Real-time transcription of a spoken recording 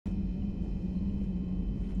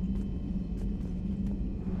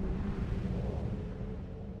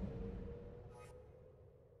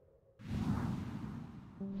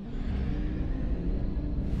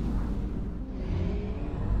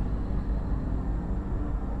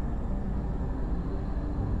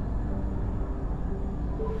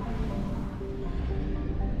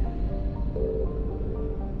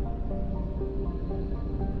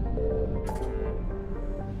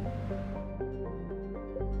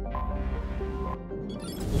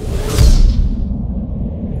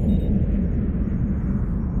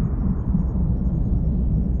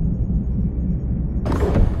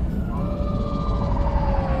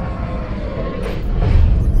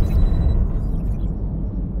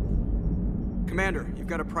Commander, you've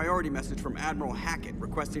got a priority message from Admiral Hackett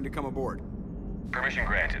requesting to come aboard. Permission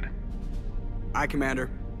granted. Aye, Commander.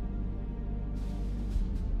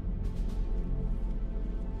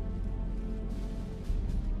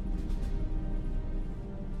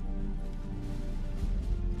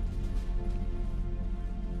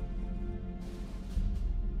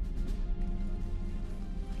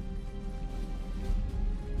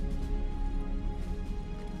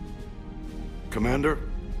 Commander?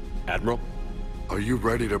 Admiral? Are you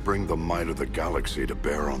ready to bring the might of the galaxy to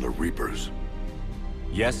bear on the Reapers?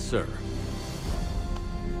 Yes, sir.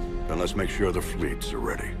 Then let's make sure the fleets are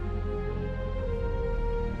ready.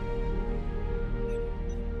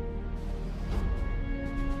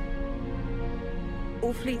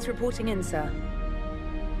 All fleets reporting in, sir.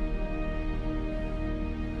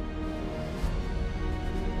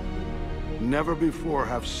 Never before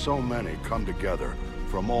have so many come together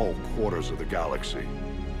from all quarters of the galaxy.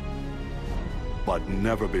 But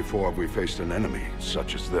never before have we faced an enemy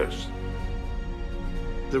such as this.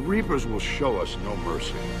 The Reapers will show us no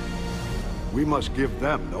mercy. We must give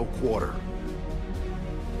them no quarter.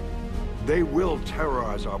 They will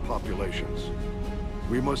terrorize our populations.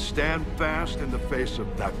 We must stand fast in the face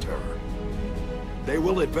of that terror. They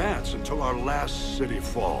will advance until our last city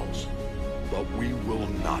falls, but we will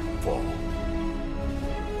not fall.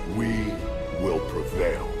 We will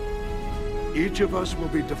prevail. Each of us will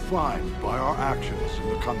be defined by our actions in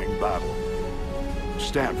the coming battle.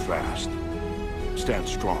 Stand fast. Stand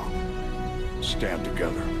strong. Stand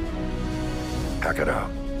together. Hack it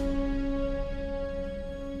out.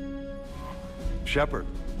 Shepard,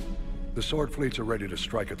 the Sword fleets are ready to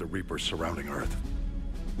strike at the Reapers surrounding Earth.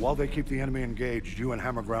 While they keep the enemy engaged, you and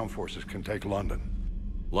Hammer ground forces can take London.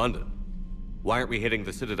 London? Why aren't we hitting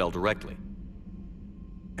the Citadel directly?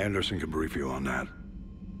 Anderson can brief you on that.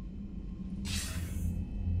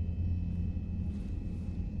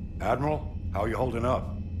 Admiral, how are you holding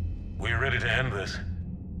up? We're ready to end this.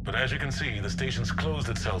 But as you can see, the station's closed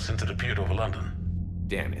itself since it appeared over London.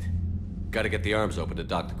 Damn it. Gotta get the arms open to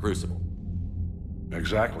dock the Crucible.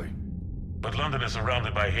 Exactly. But London is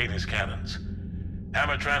surrounded by Hades cannons.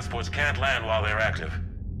 Hammer transports can't land while they're active.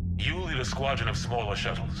 You lead a squadron of smaller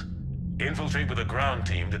shuttles. Infiltrate with a ground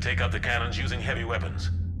team to take out the cannons using heavy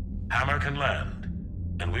weapons. Hammer can land,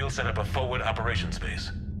 and we'll set up a forward operations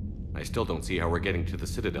base. I still don't see how we're getting to the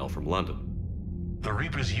Citadel from London. The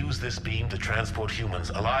Reapers use this beam to transport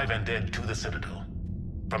humans, alive and dead, to the Citadel.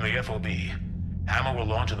 From the FOB, Hammer will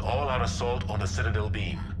launch an all-out assault on the Citadel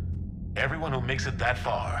beam. Everyone who makes it that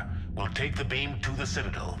far will take the beam to the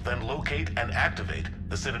Citadel, then locate and activate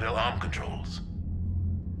the Citadel arm controls.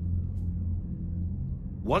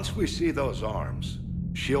 Once we see those arms,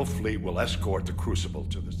 SHIELD fleet will escort the Crucible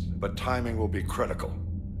to the... But timing will be critical.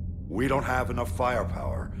 We don't have enough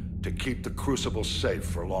firepower to keep the Crucible safe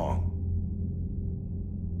for long.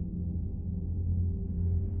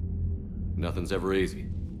 Nothing's ever easy.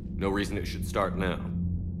 No reason it should start now.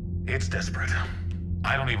 It's desperate.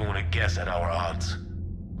 I don't even want to guess at our odds.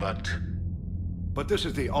 But this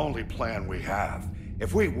is the only plan we have.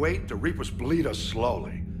 If we wait, the Reapers bleed us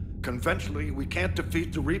slowly. Conventionally, we can't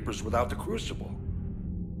defeat the Reapers without the Crucible.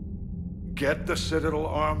 Get the Citadel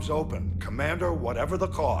arms open. Commander, whatever the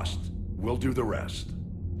cost, we'll do the rest.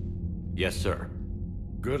 Yes, sir.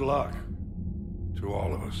 Good luck to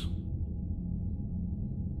all of us.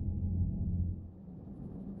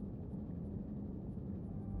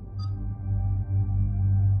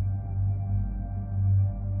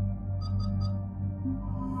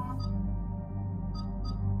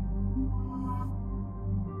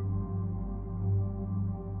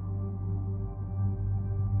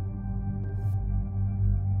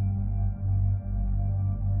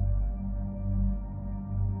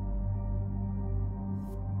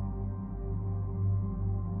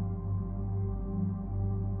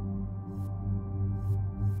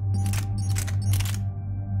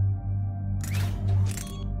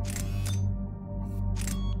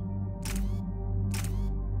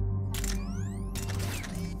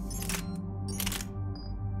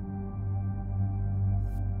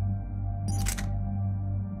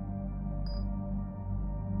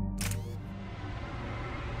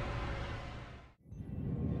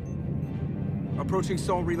 Approaching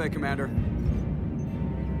Sol Relay, Commander.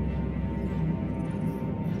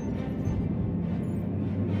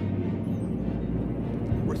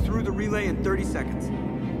 We're through the relay in 30 seconds.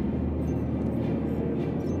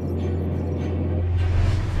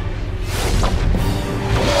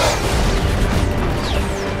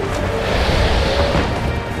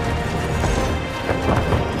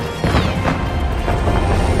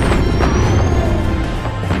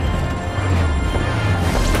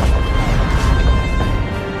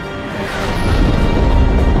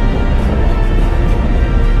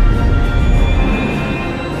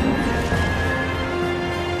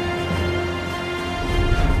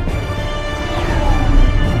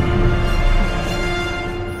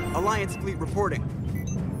 fleet reporting.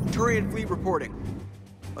 Turian fleet reporting.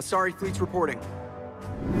 Asari fleet's reporting.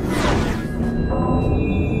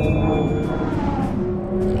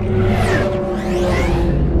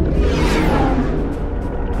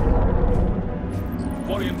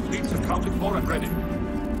 Quarian fleets accounted for and ready.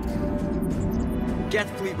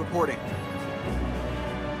 Geth fleet reporting.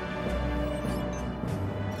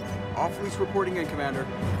 All fleets reporting in, Commander.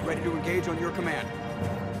 Ready to engage on your command.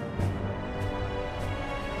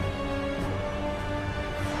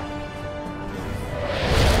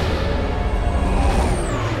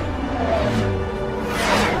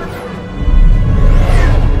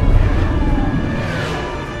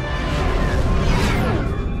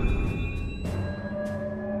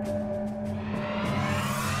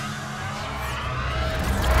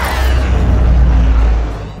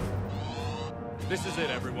 This is it,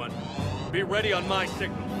 everyone. Be ready on my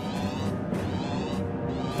signal.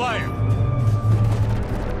 Fire!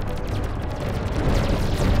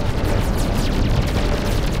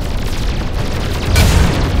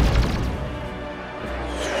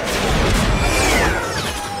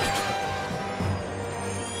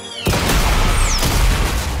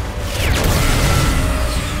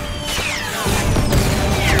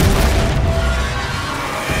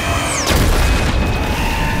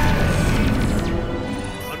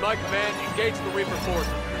 My command, engage the Reaper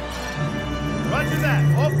forces. Roger that.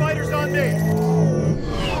 All fighters on me.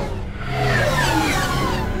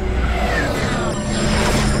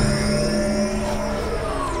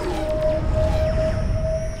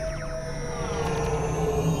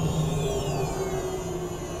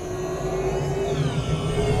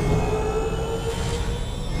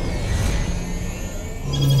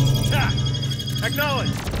 Attack!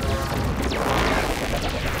 Acknowledge!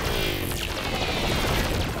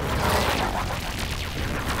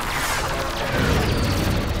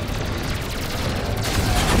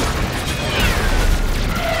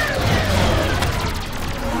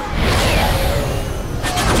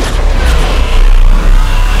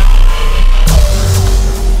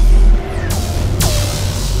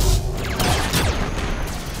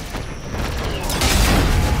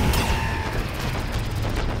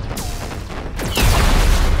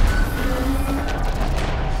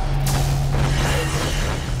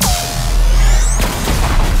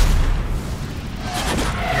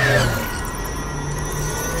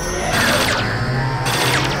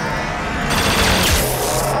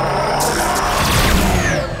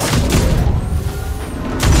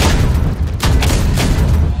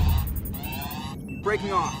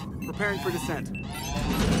 Breaking off. Preparing for descent.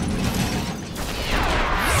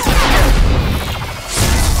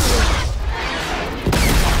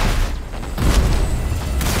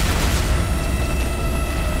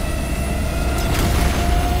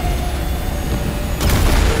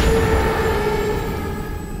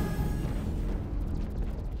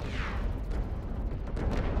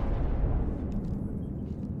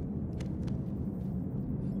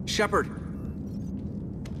 Shepard.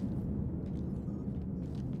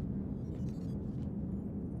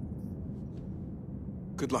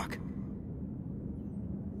 Good luck.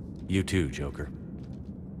 You too, Joker.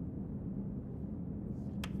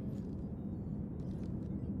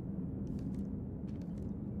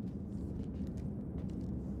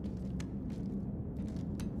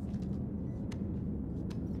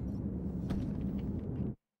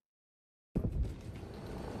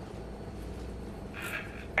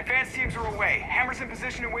 Advanced teams are away. Hammer's in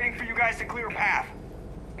position and waiting for you guys to clear a path.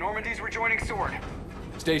 Normandy's rejoining Sword.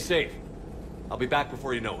 Stay safe. I'll be back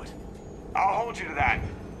before you know it. I'll hold you to that.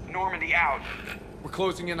 Normandy out. We're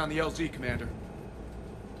closing in on the LZ, Commander.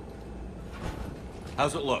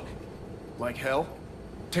 How's it look? Like hell?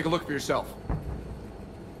 Take a look for yourself.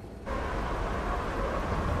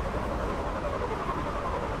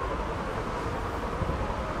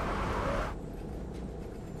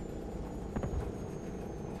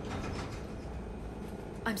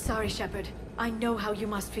 I'm sorry, Shepard. I know how you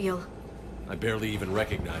must feel. I barely even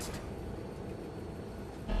recognize it.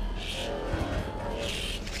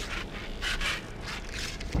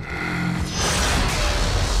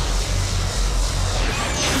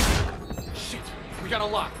 Shit! We got a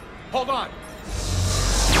lock. Hold on!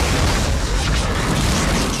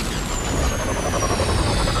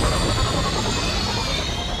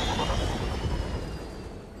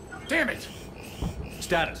 Damn it!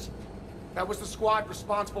 Status. That was the squad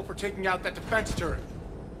responsible for taking out that defense turret.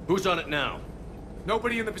 Who's on it now?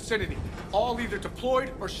 Nobody in the vicinity. All either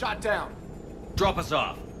deployed or shot down. Drop us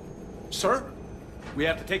off. Sir? We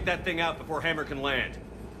have to take that thing out before Hammer can land.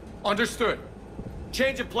 Understood.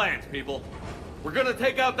 Change of plans, people. We're gonna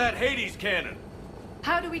take out that Hades cannon.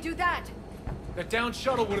 How do we do that? That downed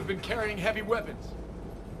shuttle would have been carrying heavy weapons.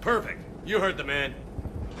 Perfect. You heard the man.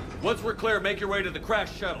 Once we're clear, make your way to the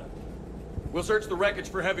crashed shuttle. We'll search the wreckage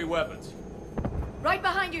for heavy weapons. Right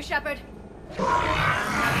behind you, Shepard.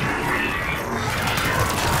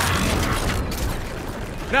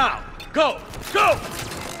 Now, go! Go!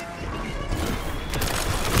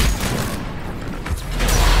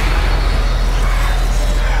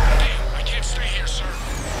 I can't stay here, sir.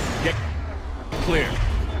 Get clear.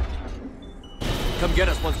 Come get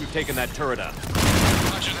us once we've taken that turret out.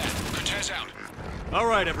 Roger that. Cortez out. All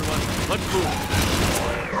right, everyone. Let's move.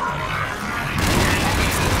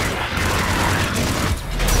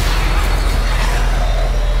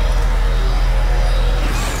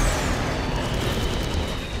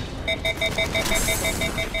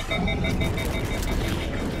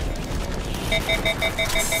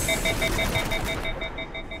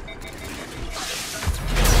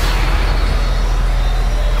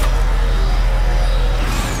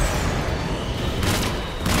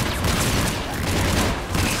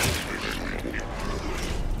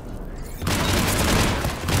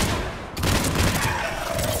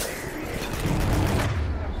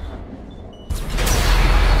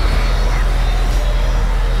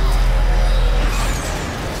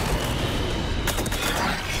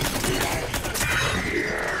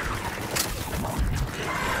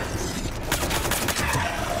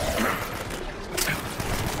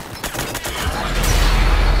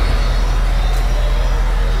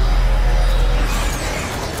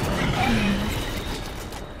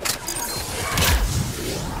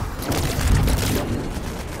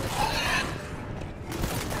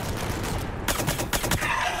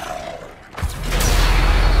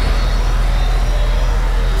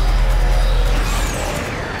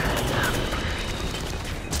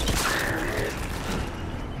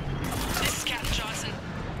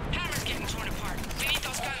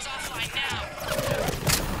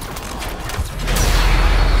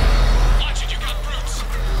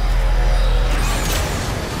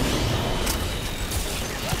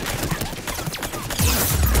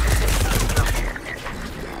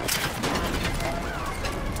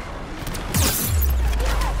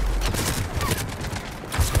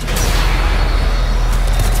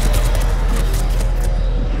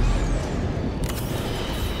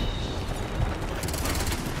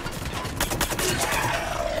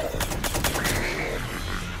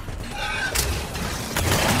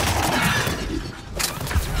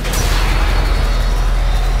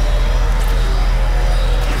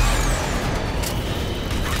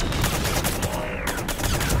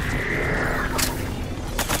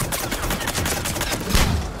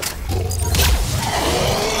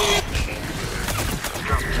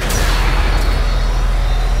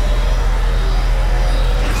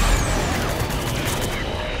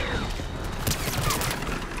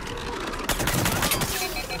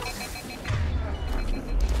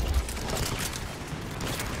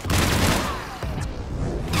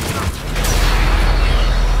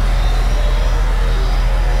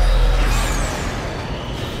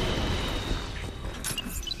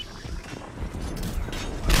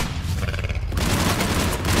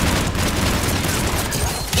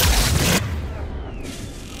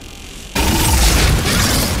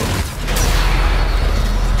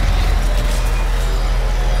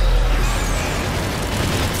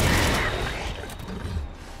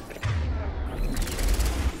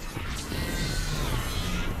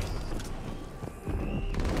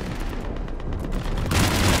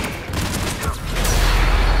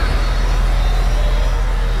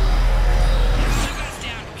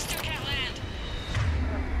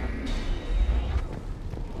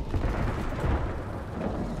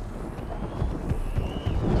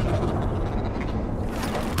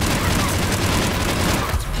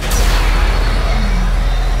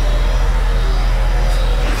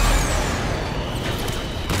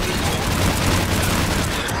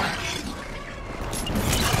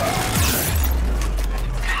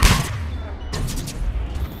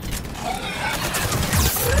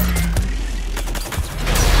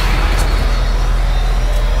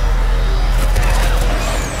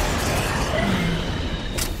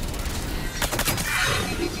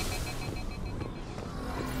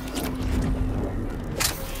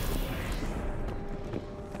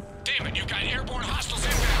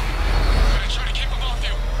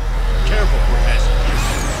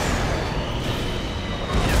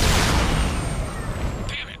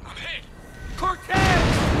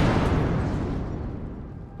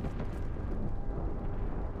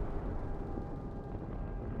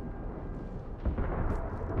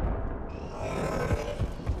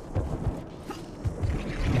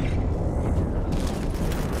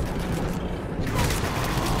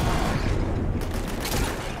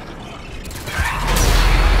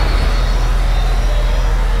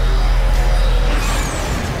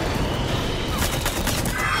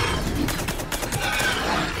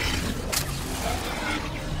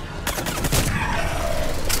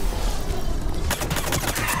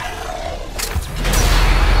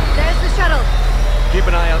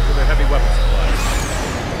 weapon supplies.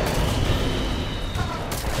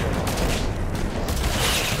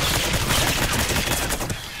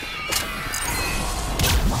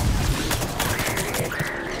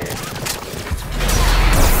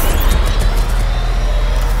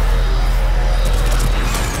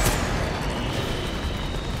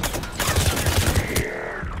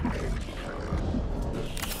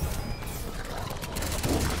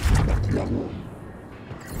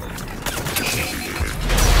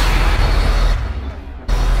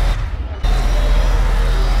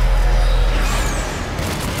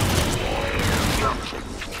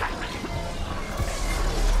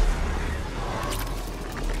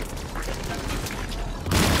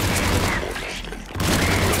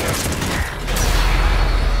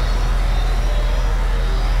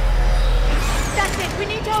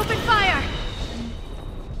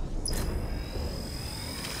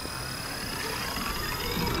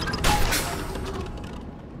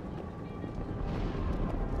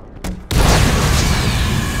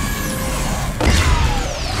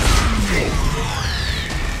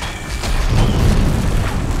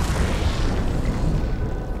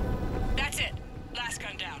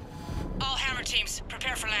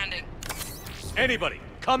 Anybody,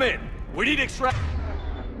 come in. We need extraction.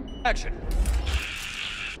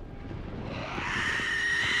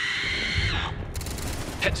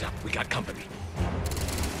 Heads up, we got company.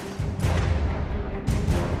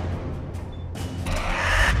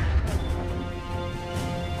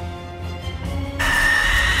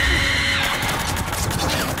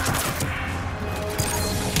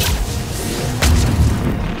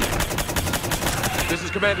 This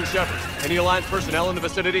is Commander Shepard. Any Alliance personnel in the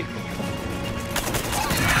vicinity?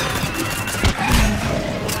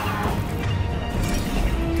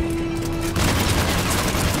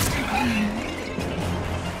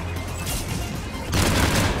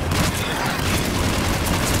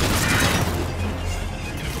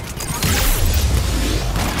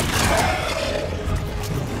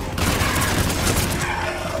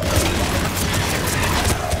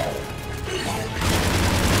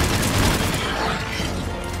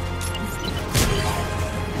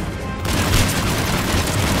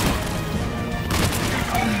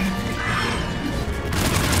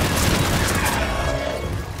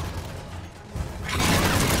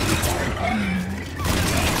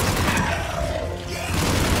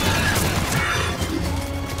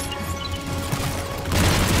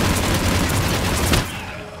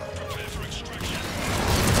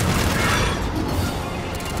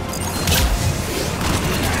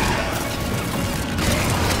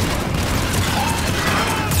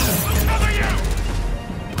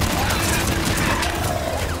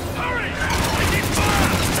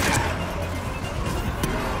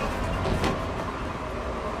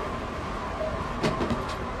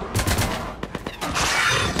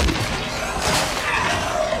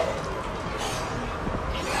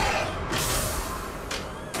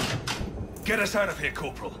 Get us out of here,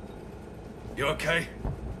 Corporal. You okay?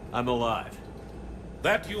 I'm alive.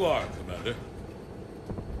 That you are, Commander.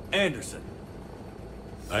 Anderson.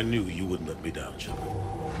 I knew you wouldn't let me down, Shepard.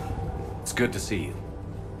 It's good to see you.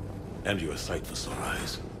 And you're a sight for sore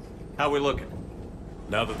eyes. How we looking?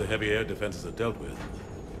 Now that the heavy air defenses are dealt with,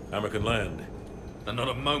 Hammer can land. And not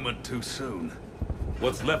a moment too soon.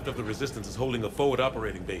 What's left of the Resistance is holding a forward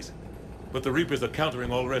operating base. But the Reapers are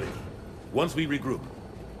countering already. Once we regroup,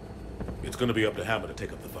 it's gonna be up to Hammer to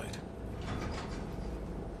take up the fight.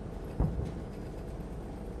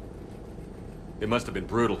 It must have been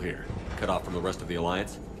brutal here, cut off from the rest of the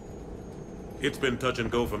Alliance. It's been touch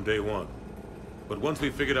and go from day one. But once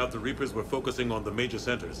we figured out the Reapers were focusing on the major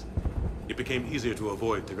centers, it became easier to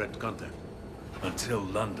avoid direct contact. Until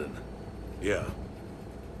London. Yeah.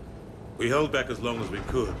 We held back as long as we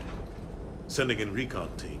could, sending in recon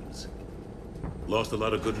teams. Lost a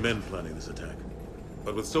lot of good men planning this attack.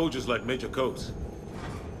 But with soldiers like Major Coates,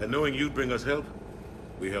 and knowing you'd bring us help,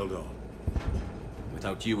 we held on.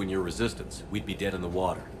 Without you and your resistance, we'd be dead in the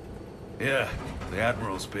water. Yeah, the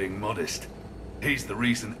Admiral's being modest. He's the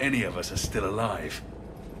reason any of us are still alive.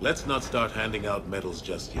 Let's not start handing out medals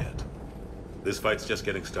just yet. This fight's just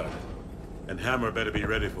getting started, and Hammer better be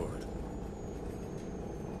ready for it.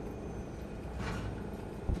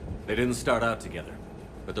 They didn't start out together,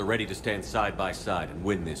 but they're ready to stand side by side and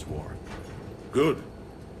win this war. Good.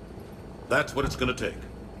 That's what it's gonna take.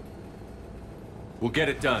 We'll get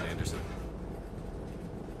it done, Anderson.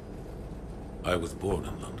 I was born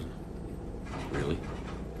in London. Really?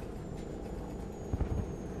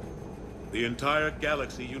 The entire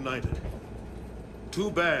galaxy united.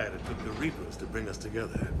 Too bad it took the Reapers to bring us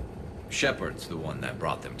together. Shepard's the one that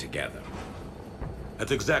brought them together.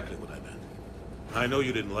 That's exactly what I meant. I know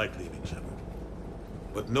you didn't like leaving, Shepard.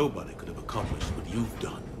 But nobody could have accomplished what you've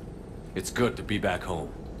done. It's good to be back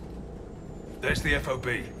home. There's the FOB.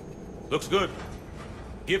 Looks good.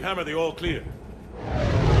 Give Hammer the all clear.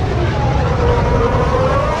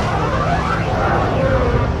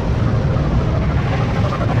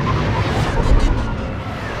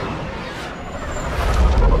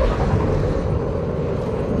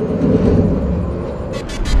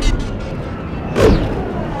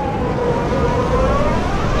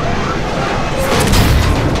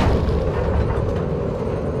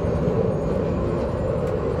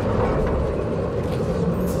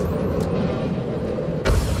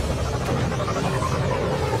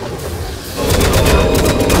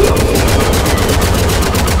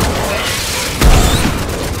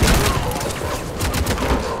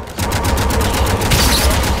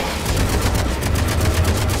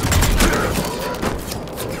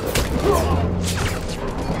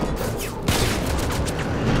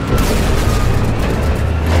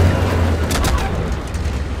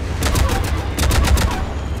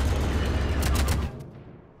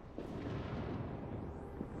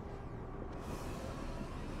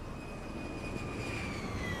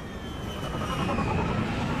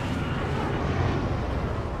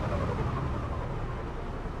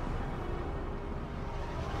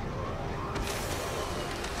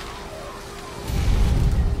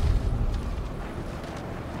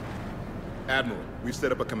 Admiral, we've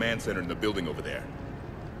set up a command center in the building over there.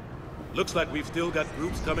 Looks like we've still got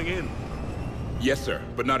groups coming in. Yes, sir,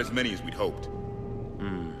 but not as many as we'd hoped.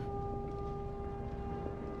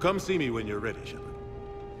 Come see me when you're ready, Shepard.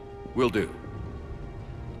 Will do.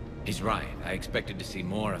 He's right. I expected to see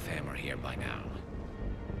more of Hammer here by now.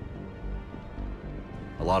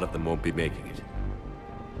 A lot of them won't be making it.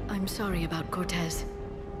 I'm sorry about Cortez.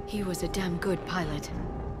 He was a damn good pilot.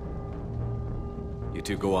 You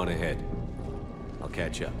two go on ahead. I'll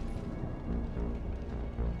catch up.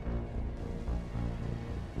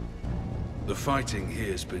 The fighting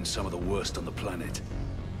here's been some of the worst on the planet.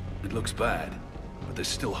 It looks bad, but there's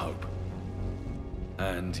still hope.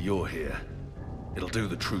 And you're here. It'll do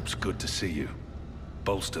the troops good to see you.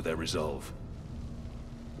 Bolster their resolve.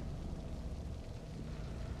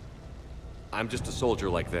 I'm just a soldier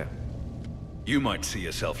like them. You might see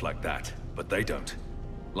yourself like that, but they don't.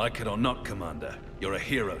 Like it or not, Commander, you're a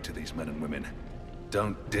hero to these men and women.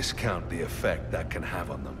 Don't discount the effect that can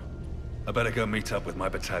have on them. I better go meet up with my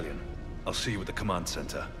battalion. I'll see you at the command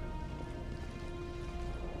center.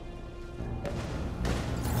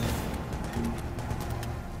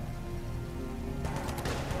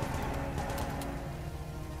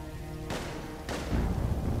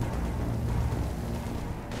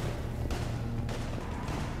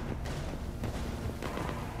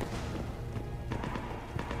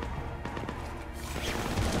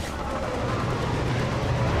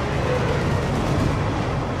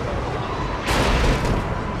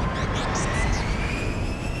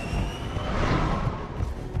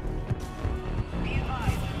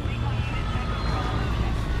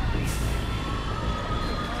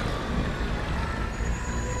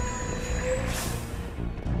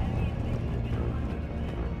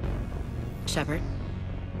 Shepard?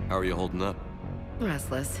 How are you holding up?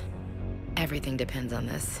 Restless. Everything depends on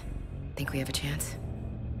this. Think we have a chance?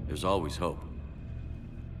 There's always hope.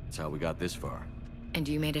 That's how we got this far. And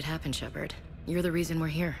you made it happen, Shepard. You're the reason we're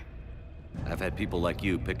here. I've had people like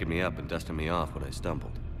you picking me up and dusting me off when I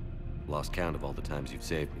stumbled. Lost count of all the times you've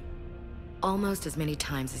saved me. Almost as many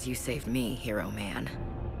times as you saved me, hero man.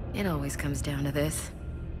 It always comes down to this.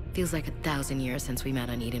 Feels like 1,000 years since we met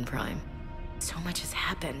on Eden Prime. So much has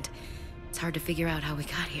happened. It's hard to figure out how we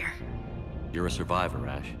got here. You're a survivor,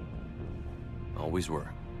 Ash. Always were.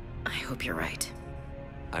 I hope you're right.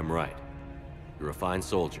 I'm right. You're a fine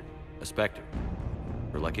soldier. A Spectre.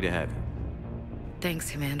 We're lucky to have you. Thanks,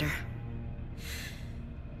 Commander.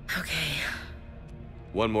 Okay.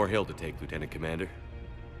 One more hill to take, Lieutenant Commander.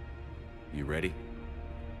 You ready?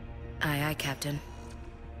 Aye, aye, Captain.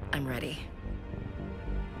 I'm ready.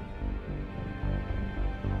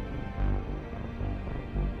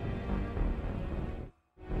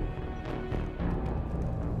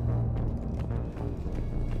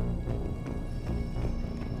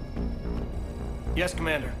 Yes,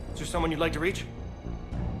 Commander. Is there someone you'd like to reach?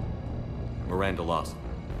 Miranda Lawson.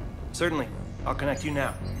 Certainly. I'll connect you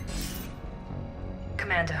now.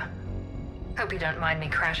 Commander, hope you don't mind me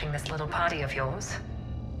crashing this little party of yours.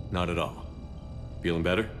 Not at all. Feeling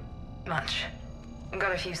better? Much.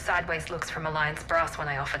 Got a few sideways looks from Alliance brass when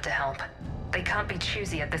I offered to help. They can't be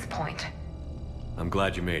choosy at this point. I'm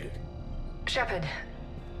glad you made it. Shepard,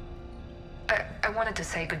 I wanted to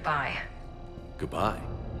say goodbye. Goodbye?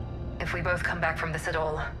 If we both come back from this at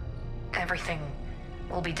all, everything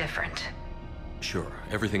will be different. Sure,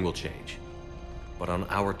 everything will change. But on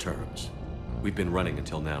our terms. We've been running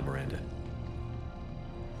until now, Miranda.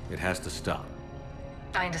 It has to stop.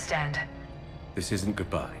 I understand. This isn't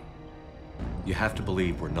goodbye. You have to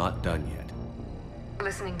believe we're not done yet.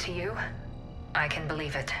 Listening to you, I can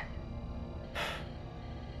believe it.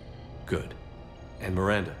 Good. And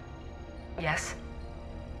Miranda, Yes,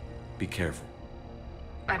 be careful.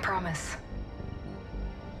 I promise.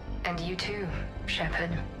 And you too,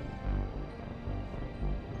 Shepard.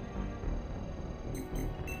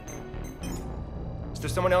 Is there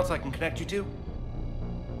someone else I can connect you to?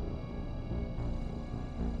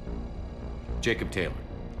 Jacob Taylor.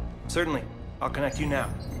 Certainly. I'll connect you now.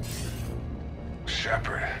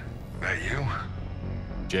 Shepard, that you?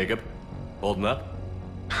 Jacob, holding up?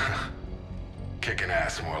 Kicking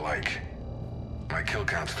ass, more like. My kill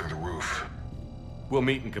count's through the roof. We'll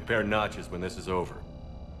meet and compare notches when this is over.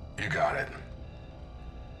 You got it.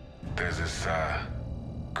 There's this,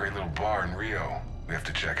 great little bar in Rio we have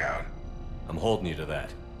to check out. I'm holding you to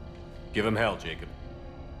that. Give him hell, Jacob.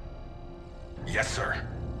 Yes, sir.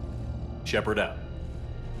 Shepard out.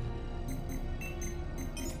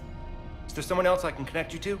 Is there someone else I can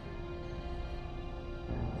connect you to?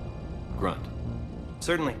 Grunt.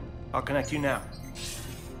 Certainly. I'll connect you now.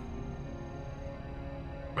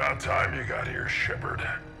 About time you got here, Shepard.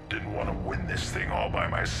 Didn't want to win this thing all by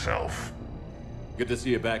myself. Good to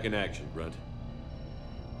see you back in action, Grunt.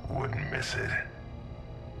 Wouldn't miss it.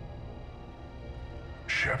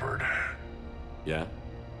 Shepard. Yeah?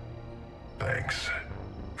 Thanks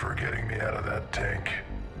for getting me out of that tank.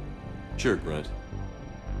 Sure, Grunt.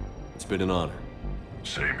 It's been an honor.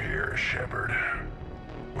 Same here, Shepard.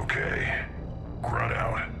 Okay. Grunt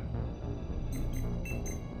out.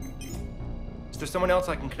 Is there someone else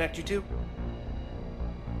I can connect you to?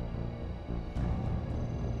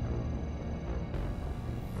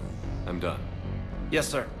 I'm done. Yes,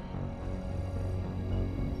 sir.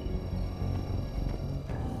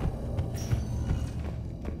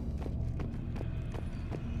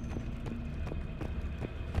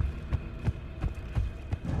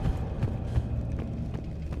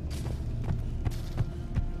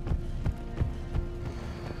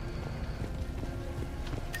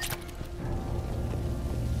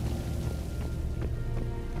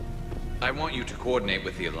 I want you to coordinate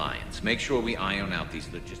with the Alliance. Make sure we iron out these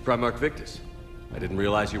logistics. Primarch Victus. I didn't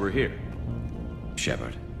realize you were here.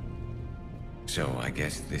 Shepard. So I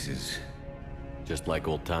guess this is... just like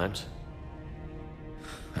old times?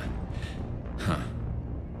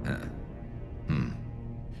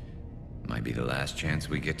 Might be the last chance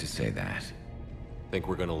we get to say that. Think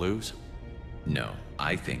we're gonna lose? No,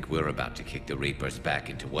 I think we're about to kick the Reapers back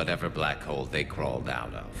into whatever black hole they crawled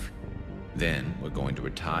out of. Then, we're going to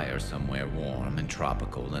retire somewhere warm and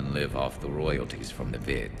tropical and live off the royalties from the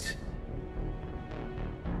vids.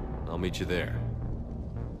 I'll meet you there.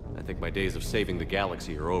 I think my days of saving the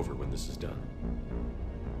galaxy are over when this is done.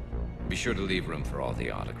 Be sure to leave room for all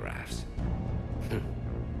the autographs.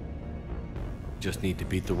 Just need to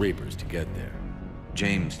beat the Reapers to get there.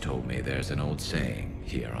 James told me there's an old saying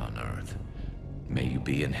here on Earth. May you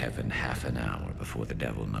be in heaven half an hour before the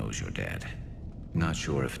devil knows you're dead. Not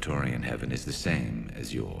sure if Turian heaven is the same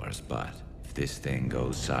as yours, but if this thing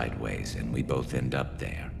goes sideways and we both end up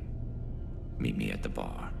there, meet me at the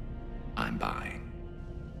bar. I'm buying.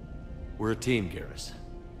 We're a team, Garrus.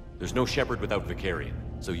 There's no Shepard without Vicarian,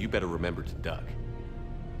 so you better remember to duck.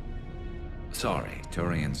 Sorry,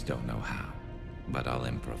 Turians don't know how, but I'll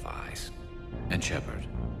improvise. And Shepard,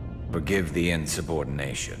 forgive the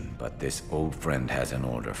insubordination, but this old friend has an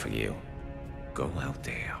order for you. Go out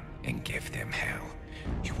there and give them hell.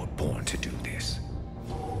 You were born to do this.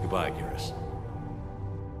 Goodbye, Garrus.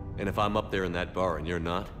 And if I'm up there in that bar and you're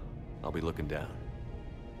not, I'll be looking down.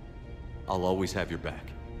 I'll always have your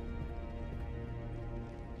back.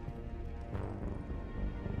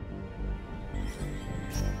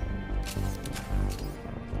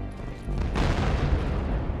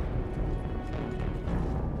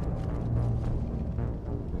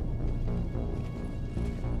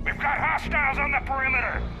 We've got hostiles on the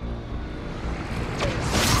perimeter!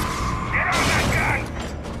 Get on that gun!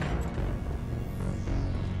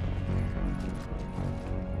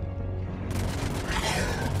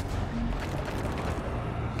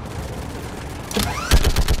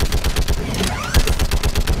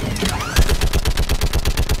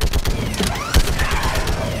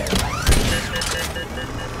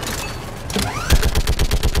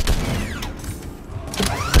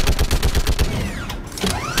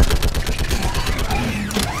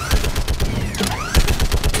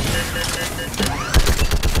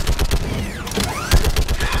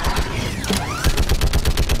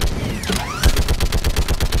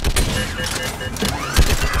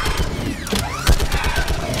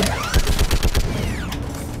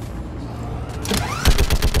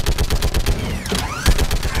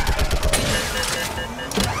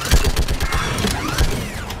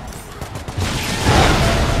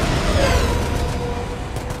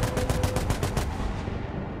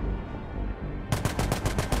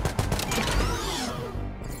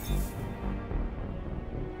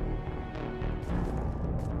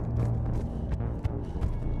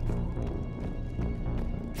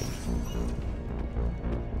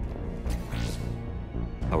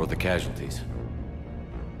 How are the casualties?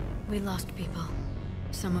 We lost people.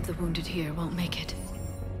 Some of the wounded here won't make it.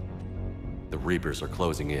 The Reapers are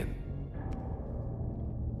closing in.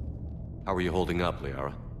 How are you holding up,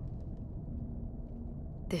 Liara?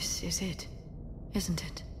 This is it, isn't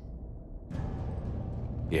it?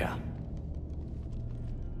 Yeah.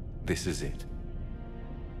 This is it.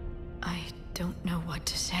 I don't know what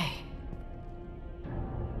to say.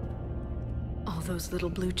 All those little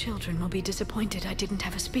blue children will be disappointed I didn't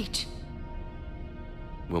have a speech.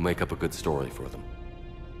 We'll make up a good story for them.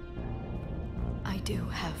 I do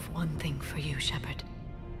have one thing for you, Shepard.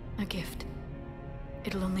 A gift.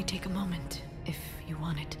 It'll only take a moment, if you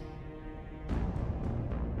want it.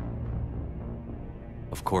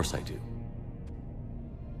 Of course I do.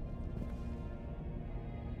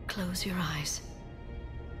 Close your eyes.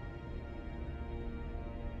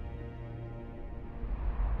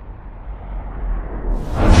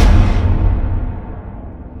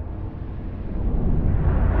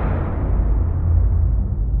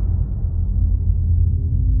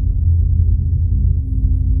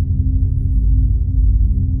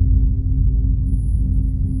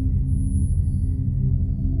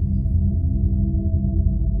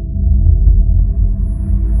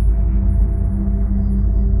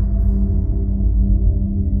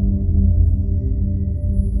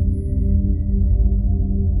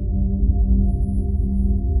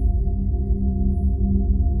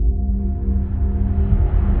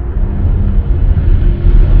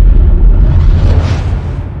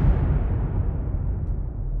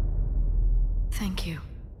 Thank you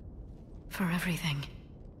for everything.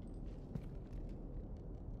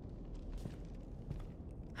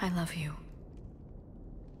 I love you.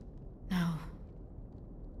 Now,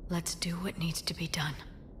 let's do what needs to be done.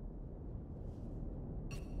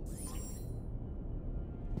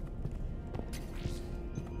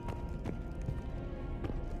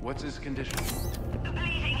 What's his condition?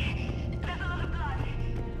 Bleeding. There's a lot of blood.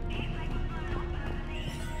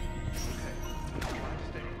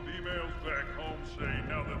 Emails back home say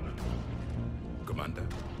now that Commander?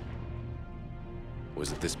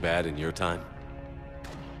 Was it this bad in your time?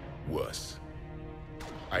 Worse.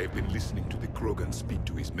 I have been listening to the Krogan speak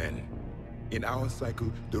to his men. In our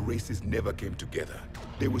cycle, the races never came together.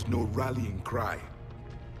 There was no rallying cry.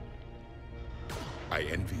 I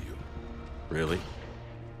envy you. Really?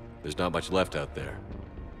 There's not much left out there.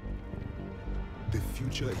 The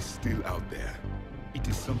future is still out there. It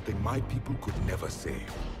is something my people could never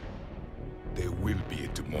save. There will be a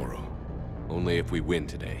tomorrow. Only if we win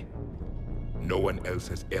today. No one else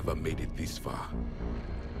has ever made it this far.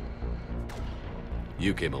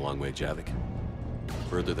 You came a long way, Javik.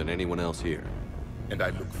 Further than anyone else here. And I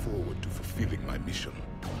look forward to fulfilling my mission.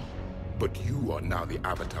 But you are now the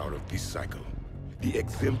avatar of this cycle. The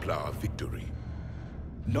exemplar of victory.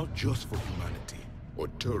 Not just for humanity, or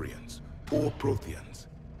Turians, or Protheans,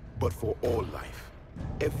 but for all life.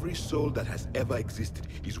 Every soul that has ever existed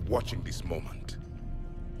is watching this moment.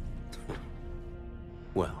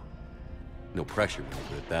 Well, no pressure when you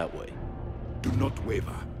put it that way. Do not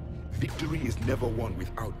waver. Victory is never won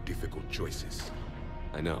without difficult choices.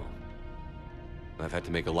 I know. I've had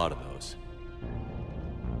to make a lot of those.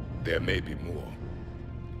 There may be more.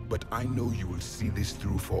 But I know you will see this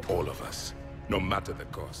through for all of us, no matter the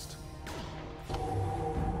cost.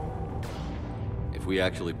 If we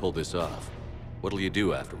actually pull this off, what'll you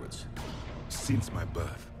do afterwards? Since my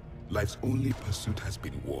birth, life's only pursuit has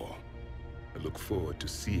been war. I look forward to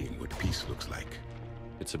seeing what peace looks like.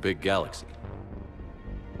 It's a big galaxy.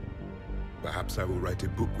 Perhaps I will write a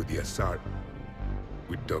book with the Asar,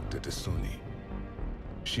 with Dr. Tasoni.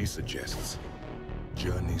 She suggests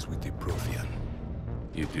journeys with the Prothean.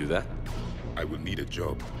 You do that? I will need a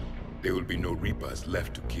job. There will be no Reapers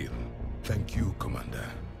left to kill. Thank you, Commander,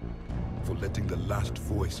 for letting the last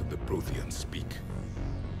voice of the Prothean speak.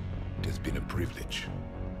 It has been a privilege.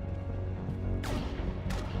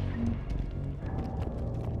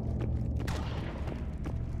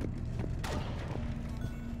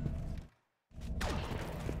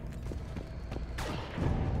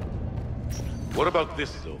 What about this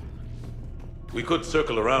zone? We could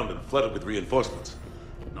circle around and flood it with reinforcements.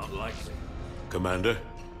 Not likely. Commander?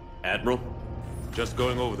 Admiral? Just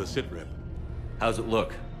going over the sitrep. How's it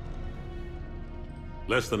look?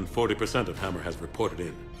 Less than 40% of Hammer has reported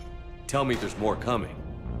in. Tell me there's more coming.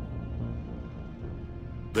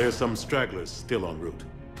 There's some stragglers still en route.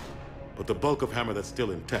 But the bulk of Hammer that's still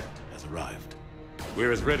intact has arrived.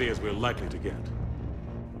 We're as ready as we're likely to get.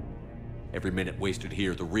 Every minute wasted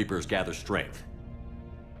here, the Reapers gather strength.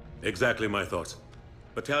 Exactly my thoughts.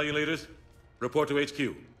 Battalion leaders, report to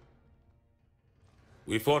HQ.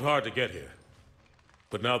 We fought hard to get here.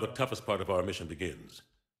 But now the toughest part of our mission begins.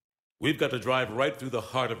 We've got to drive right through the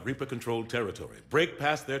heart of Reaper-controlled territory, break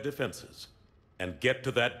past their defenses, and get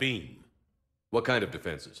to that beam. What kind of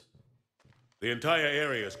defenses? The entire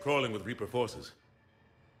area is crawling with Reaper forces.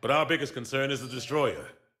 But our biggest concern is the destroyer,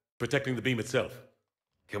 protecting the beam itself.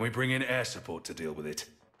 Can we bring in air support to deal with it?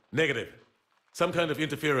 Negative. Some kind of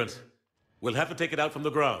interference. We'll have to take it out from the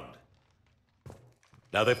ground.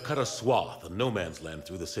 Now they've cut a swath of no man's land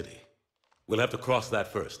through the city. We'll have to cross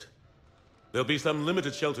that first. There'll be some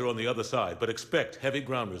limited shelter on the other side, but expect heavy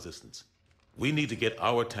ground resistance. We need to get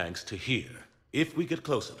our tanks to here, if we get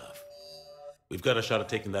close enough. We've got a shot at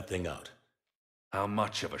taking that thing out. How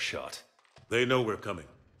much of a shot? They know we're coming.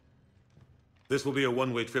 This will be a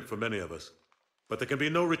one-way trip for many of us. But there can be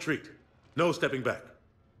no retreat, no stepping back.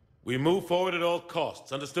 We move forward at all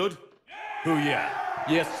costs, understood? Hoo-yeah.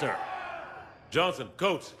 Yes, sir. Johnson,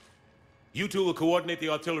 Coates, you two will coordinate the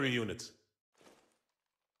artillery units.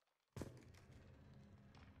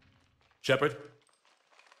 Shepard,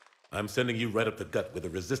 I'm sending you right up the gut where the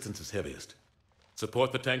resistance is heaviest.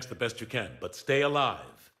 Support the tanks the best you can, but stay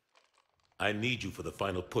alive. I need you for the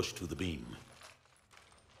final push to the beam.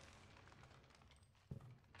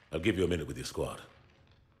 I'll give you a minute with your squad.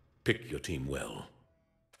 Pick your team well.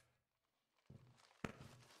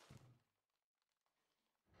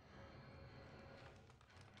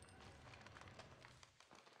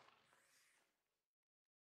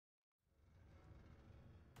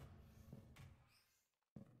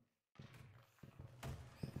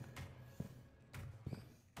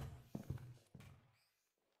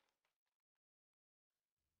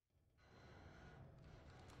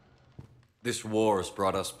 This war has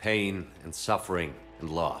brought us pain and suffering and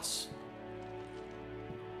loss.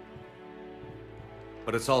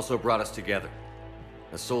 But it's also brought us together.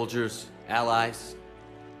 As soldiers, allies,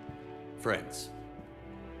 friends.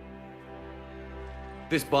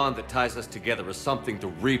 This bond that ties us together is something the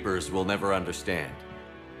Reapers will never understand.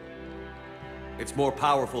 It's more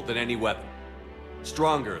powerful than any weapon.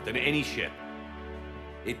 Stronger than any ship.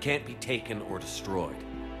 It can't be taken or destroyed.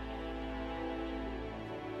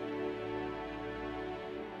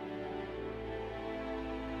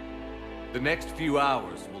 The next few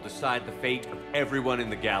hours will decide the fate of everyone in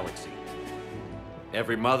the galaxy.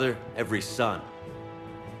 Every mother, every son,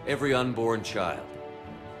 every unborn child.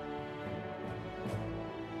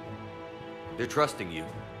 They're trusting you,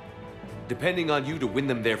 depending on you to win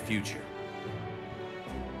them their future.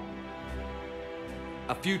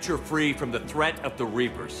 A future free from the threat of the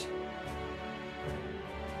Reapers.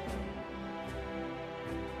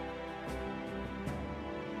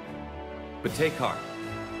 But take heart.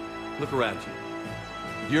 Look around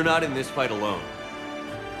you. You're not in this fight alone.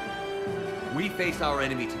 We face our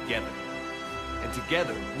enemy together. And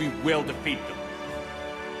together, we will defeat them.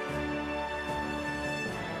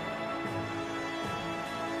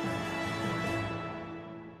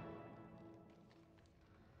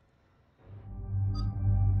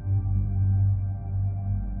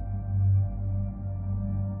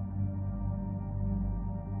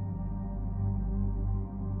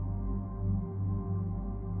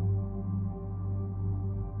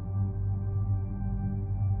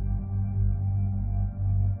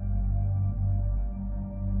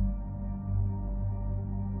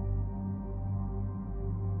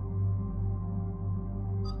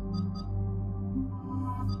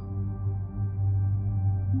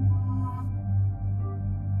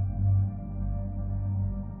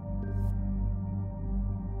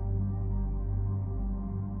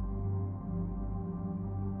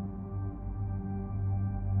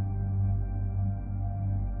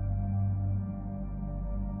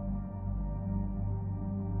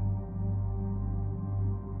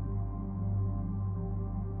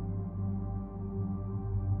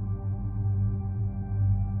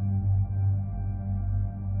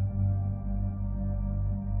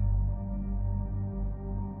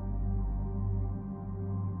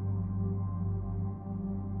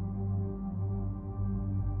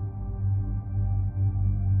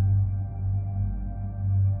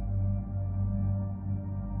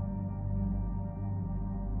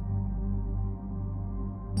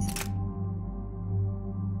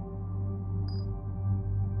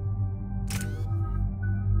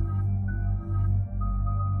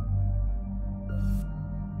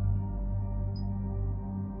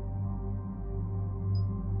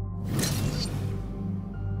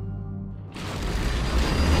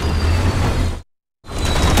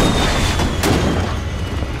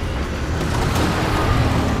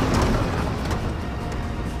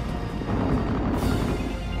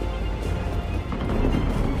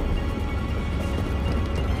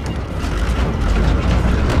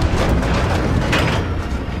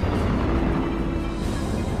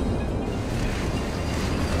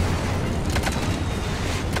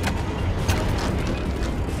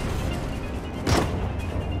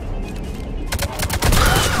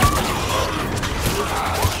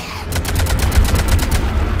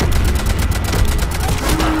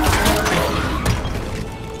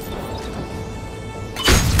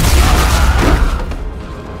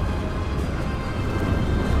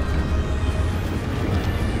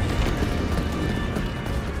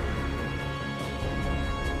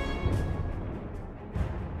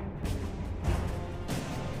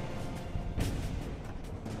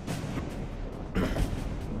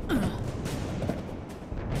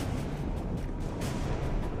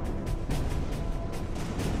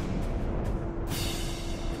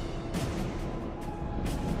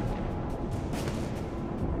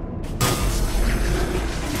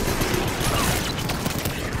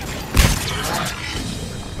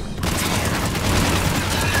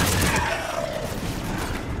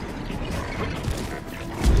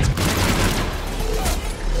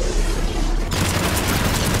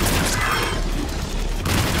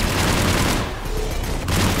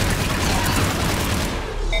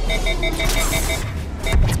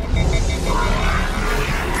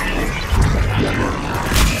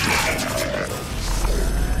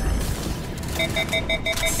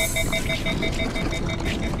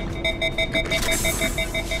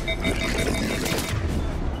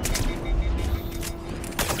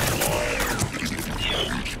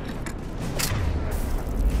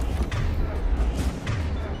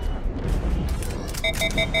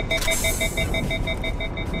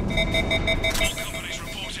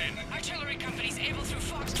 Artillery companies able through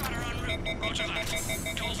Foxtrot are en route. Roger that.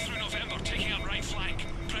 Calls through November, taking up right flank.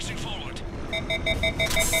 Pressing forward.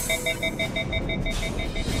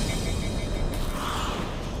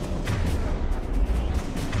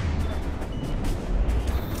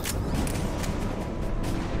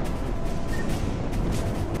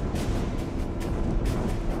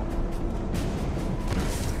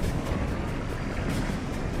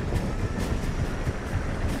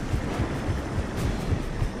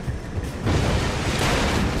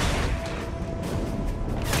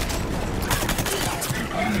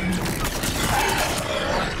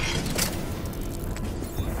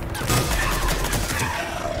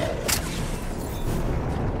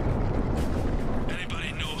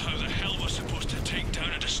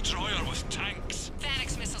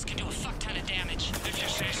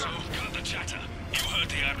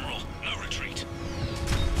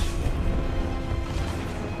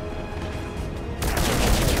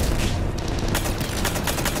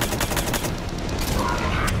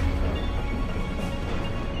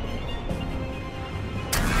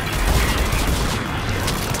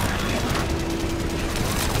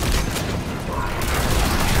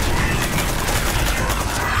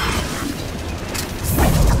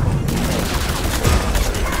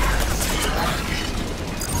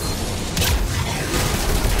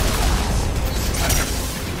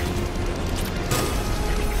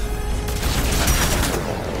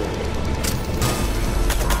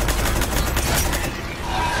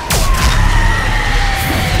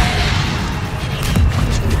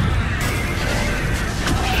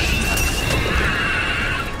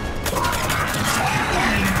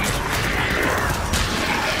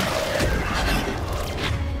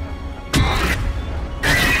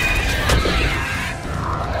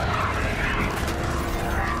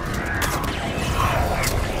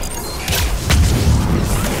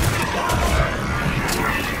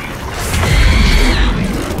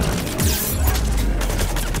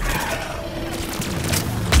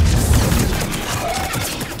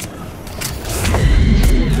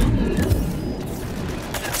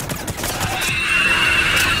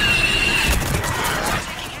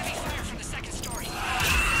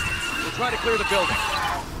 Try to clear the building.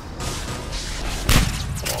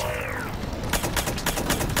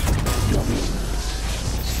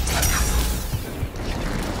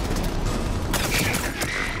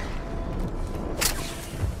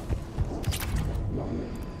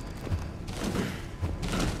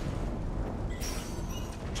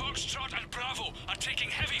 Foxtrot and Bravo are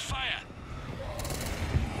taking heavy fire.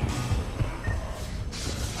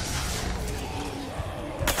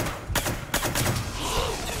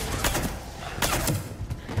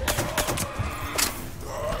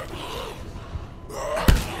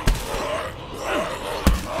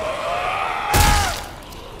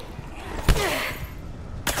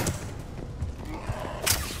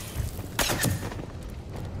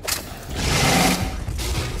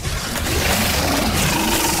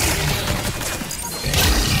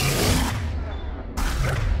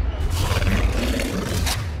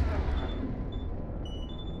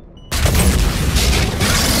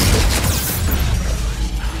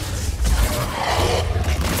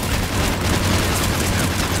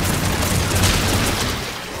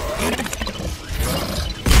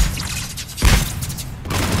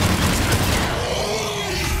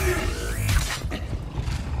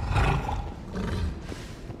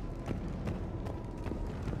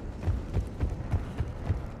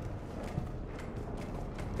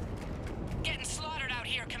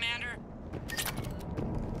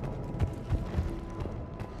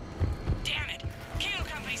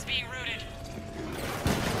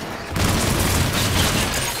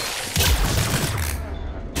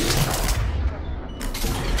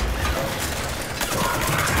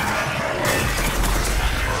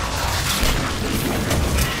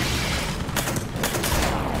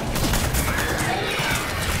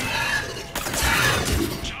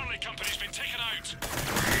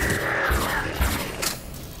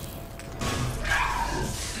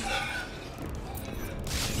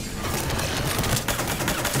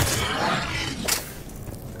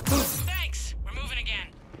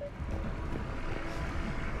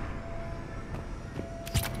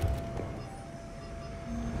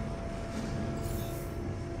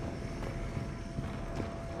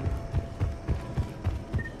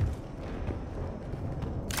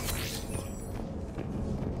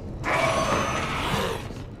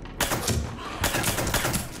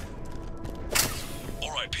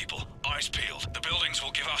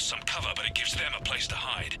 us some cover, but it gives them a place to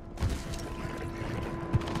hide.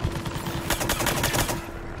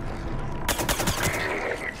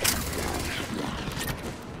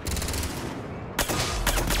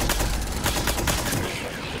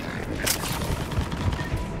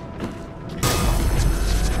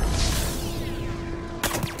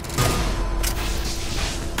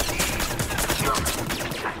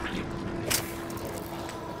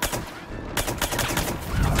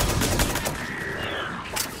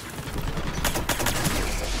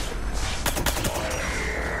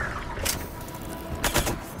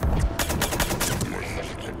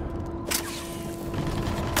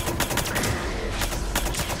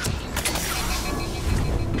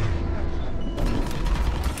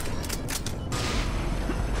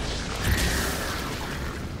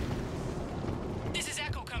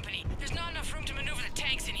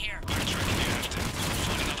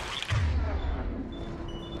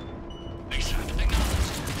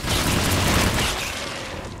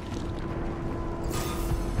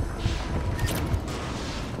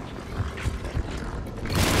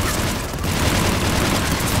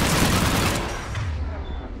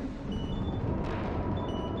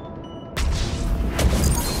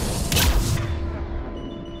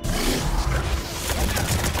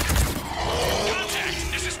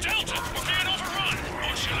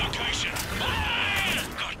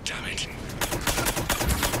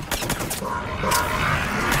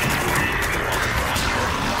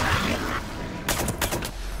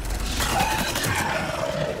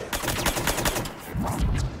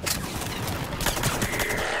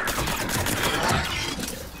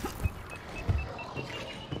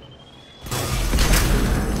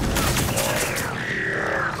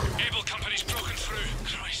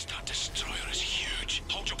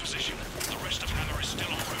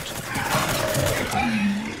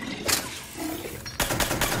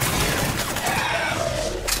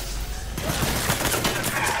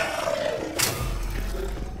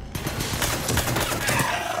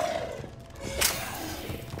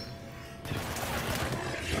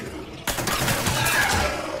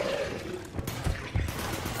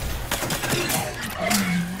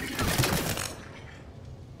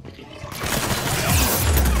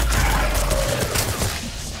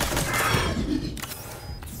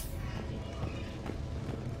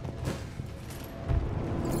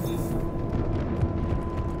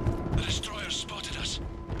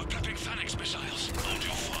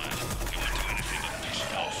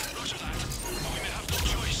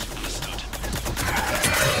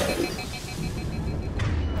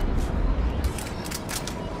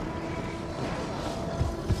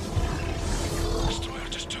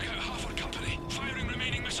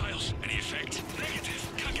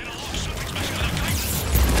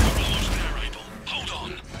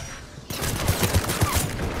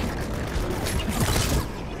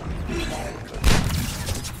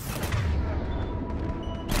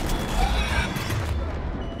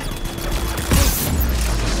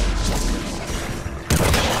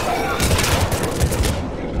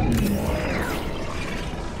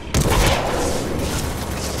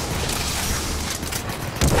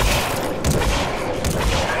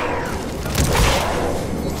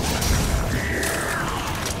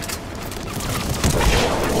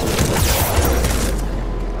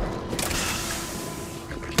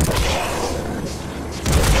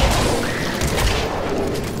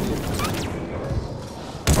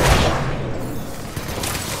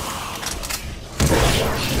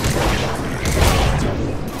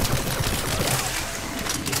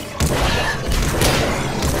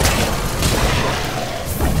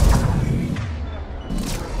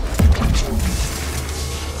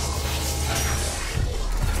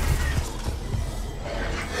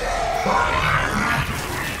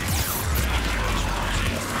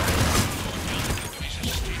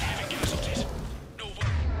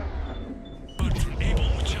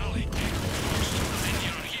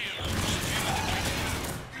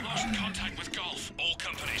 Contact with Golf. All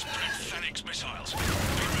companies prep Phoenix missiles.